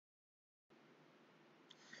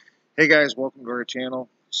Hey guys, welcome to our channel.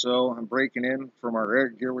 So I'm breaking in from our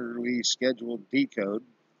regularly scheduled decode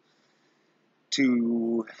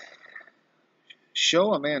to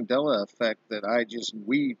show a Mandela effect that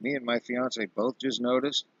me and my fiance both just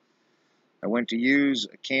noticed. I went to use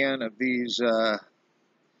a can of these,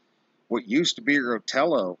 what used to be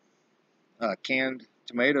ROTELLO canned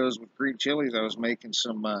tomatoes with green chilies. I was making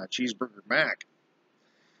some cheeseburger mac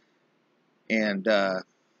and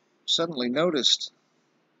suddenly noticed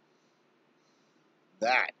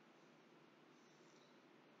that.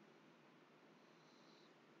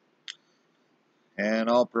 And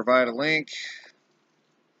I'll provide a link.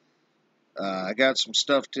 I got some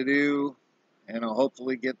stuff to do, and I'll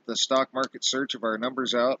hopefully get the stock market search of our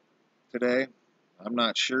numbers out today. I'm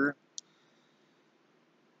not sure,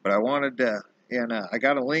 but I wanted to, and I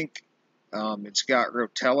got a link. It's got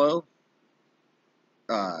ROTELLO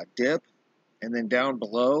dip, and then down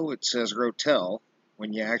below it says ROTEL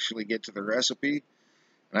when you actually get to the recipe.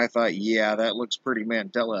 And I thought, yeah, that looks pretty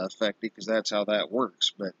Mandela effect because that's how that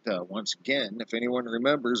works. But once again, if anyone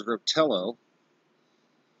remembers ROTELLO,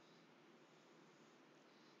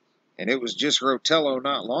 and it was just ROTELLO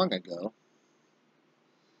not long ago,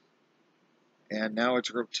 and now it's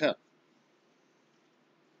ROTEL.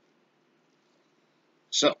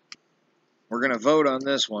 So we're going to vote on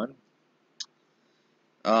this one.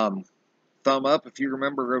 Thumb up if you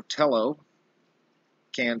remember ROTELLO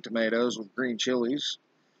canned tomatoes with green chilies,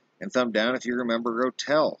 and thumb down if you remember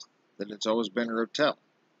ROTEL, that it's always been ROTEL.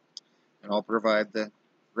 And I'll provide the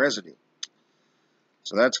residue.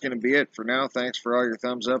 So that's going to be it for now. Thanks for all your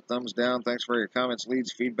thumbs up, thumbs down. Thanks for all your comments,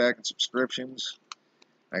 leads, feedback, and subscriptions.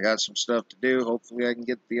 I got some stuff to do. Hopefully I can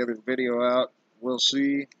get the other video out. We'll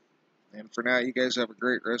see. And for now, you guys have a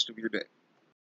great rest of your day.